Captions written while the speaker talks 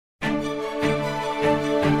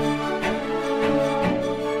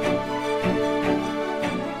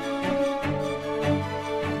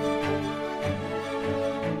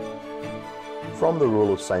the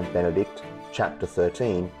Rule of Saint Benedict, chapter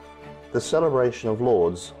 13, the celebration of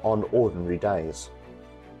Lauds on ordinary days.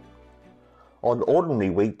 On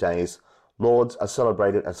ordinary weekdays, Lauds are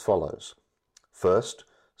celebrated as follows. First,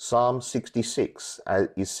 Psalm 66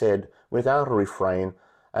 is said without a refrain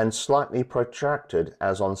and slightly protracted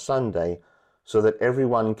as on Sunday, so that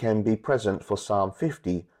everyone can be present for Psalm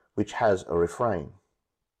 50, which has a refrain.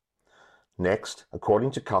 Next,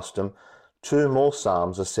 according to custom, 2 more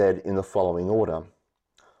psalms are said in the following order.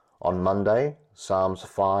 On Monday, Psalms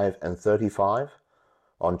 5 and 35.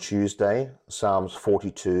 On Tuesday, Psalms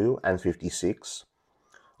 42 and 56.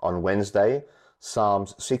 On Wednesday,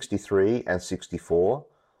 Psalms 63 and 64.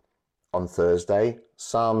 On Thursday,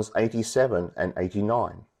 Psalms 87 and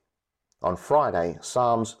 89. On Friday,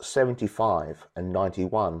 Psalms 75 and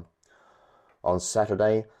 91. On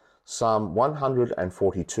Saturday, Psalm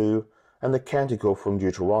 142 and the Canticle from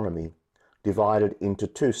Deuteronomy, divided into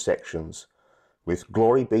 2 sections, with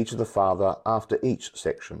Glory be to the Father after each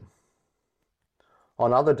section.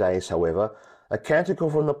 On other days, however, a canticle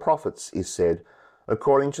from the prophets is said,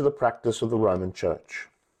 according to the practice of the Roman Church.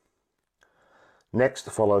 Next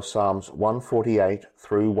follow Psalms 148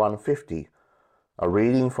 through 150, a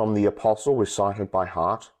reading from the Apostle recited by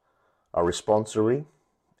heart, a responsory,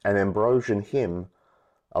 an Ambrosian hymn,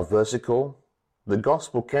 a versicle, the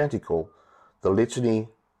Gospel canticle, the litany,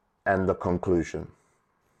 and the conclusion.